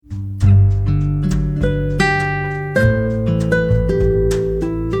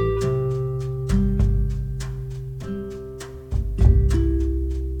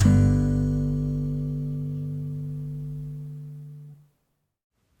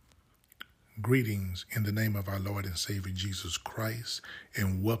Greetings in the name of our Lord and Savior Jesus Christ,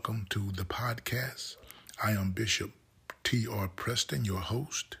 and welcome to the podcast. I am Bishop T.R. Preston, your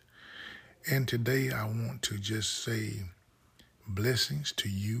host, and today I want to just say blessings to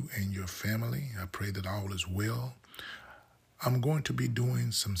you and your family. I pray that all is well. I'm going to be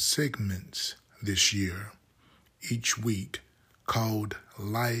doing some segments this year, each week, called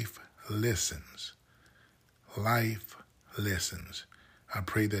Life Lessons. Life Lessons. I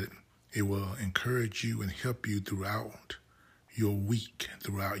pray that it will encourage you and help you throughout your week,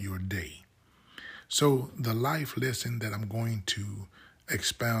 throughout your day. So the life lesson that I'm going to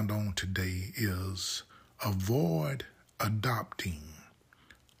expound on today is avoid adopting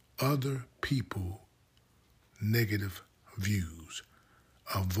other people's negative views.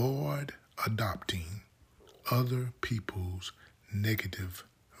 Avoid adopting other people's negative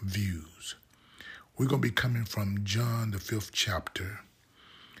views. We're going to be coming from John, the 5th chapter,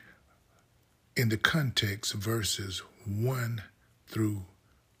 in the context, verses 1 through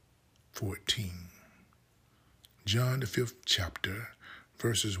 14. John, the 5th chapter,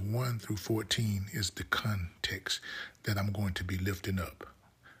 verses 1 through 14 is the context that I'm going to be lifting up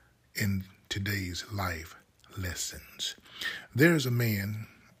in today's life lessons. There's a man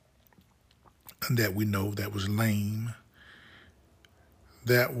that we know that was lame,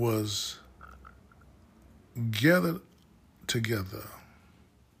 that was gathered together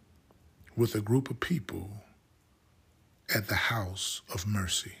with a group of people at the house of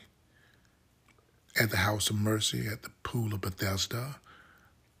mercy. At the house of mercy, at the pool of Bethesda,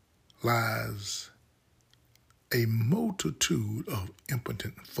 lies a multitude of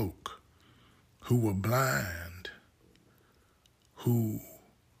impotent folk who were blind, who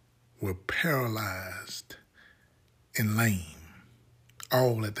were paralyzed and lame,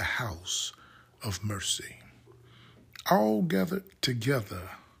 all at the house of mercy. All gathered together,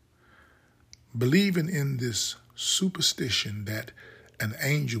 believing in this superstition that an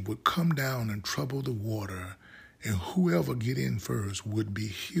angel would come down and trouble the water, and whoever get in first would be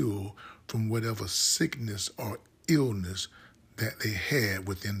healed from whatever sickness or illness that they had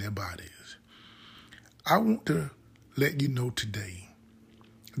within their bodies. I want to let you know today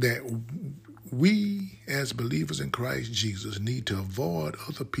that we as believers in Christ Jesus need to avoid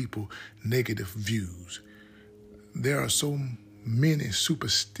other people's negative views. There are so many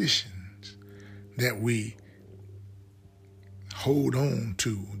superstitions that we hold on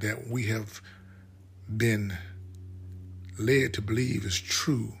to, that we have been led to believe is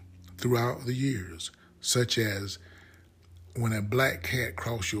true throughout the years, such as when a black cat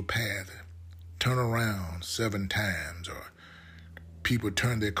crosses your path, turn around 7 times, or people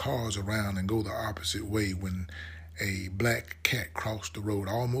turn their cars around and go the opposite way when a black cat crossed the road,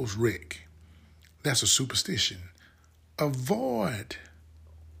 almost wreck. That's a superstition. Avoid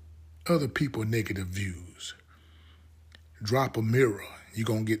other people's negative views. Drop a mirror, you're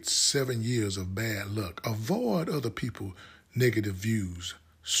going to get 7 years of bad luck. Avoid other people's negative views,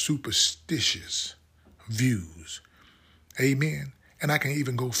 superstitious views. Amen. And I can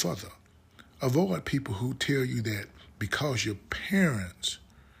even go further. Avoid people who tell you that because your parents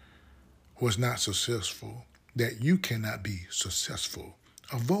was not successful, that you cannot be successful.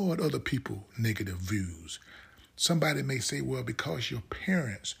 Avoid other people's negative views. Somebody may say, well, because your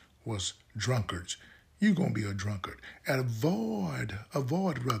parents was drunkards, you're going to be a drunkard. And avoid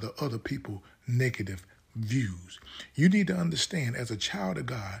other people's negative views. You need to understand, as a child of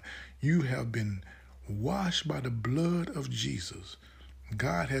God, you have been washed by the blood of Jesus.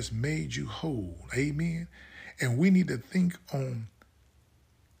 God has made you whole. Amen. And we need to think on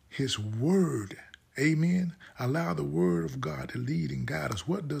his word. Amen. Allow the word of God to lead and guide us.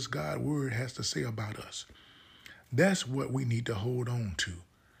 What does God's word has to say about us? That's what we need to hold on to.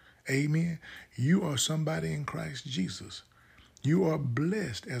 Amen. You are somebody in Christ Jesus. You are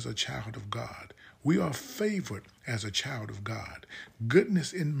blessed as a child of God. We are favored as a child of God.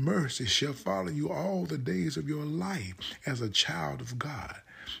 Goodness and mercy shall follow you all the days of your life as a child of God.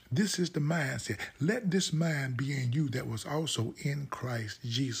 This is the mindset. Let this mind be in you that was also in Christ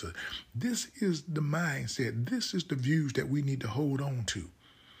Jesus. This is the mindset. This is the views that we need to hold on to.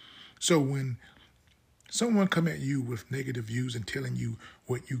 So when someone come at you with negative views and telling you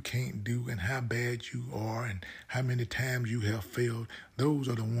what you can't do and how bad you are and how many times you have failed, those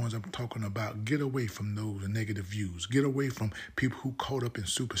are the ones I'm talking about. Get away from those negative views. Get away from people who caught up in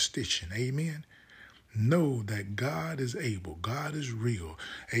superstition. Amen. Know that God is able. God is real.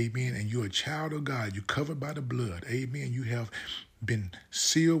 Amen. And you're a child of God. You're covered by the blood. Amen. You have been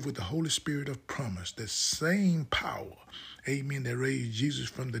sealed with the Holy Spirit of promise. The same power, amen, that raised Jesus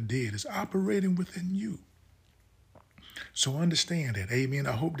from the dead is operating within you. So understand that. Amen.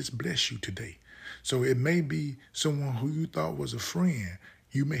 I hope this bless you today. So it may be someone who you thought was a friend,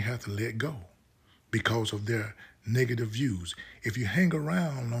 you may have to let go because of their negative views. If you hang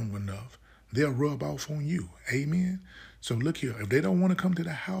around long enough, they'll rub off on you. Amen. So look here, if they don't want to come to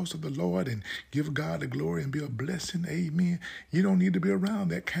the house of the Lord and give God the glory and be a blessing, amen, you don't need to be around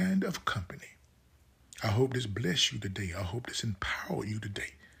that kind of company. I hope this bless you today. I hope this empower you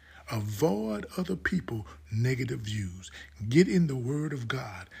today. Avoid other people's negative views. Get in the Word of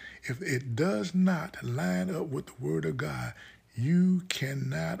God. If it does not line up with the Word of God, you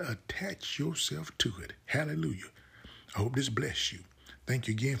cannot attach yourself to it. Hallelujah. I hope this bless you. Thank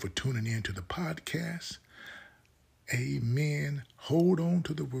you again for tuning in to the podcast. Amen. Hold on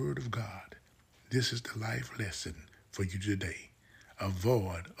to the Word of God. This is the life lesson for you today.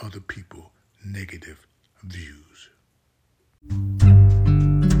 Avoid other people's negative views.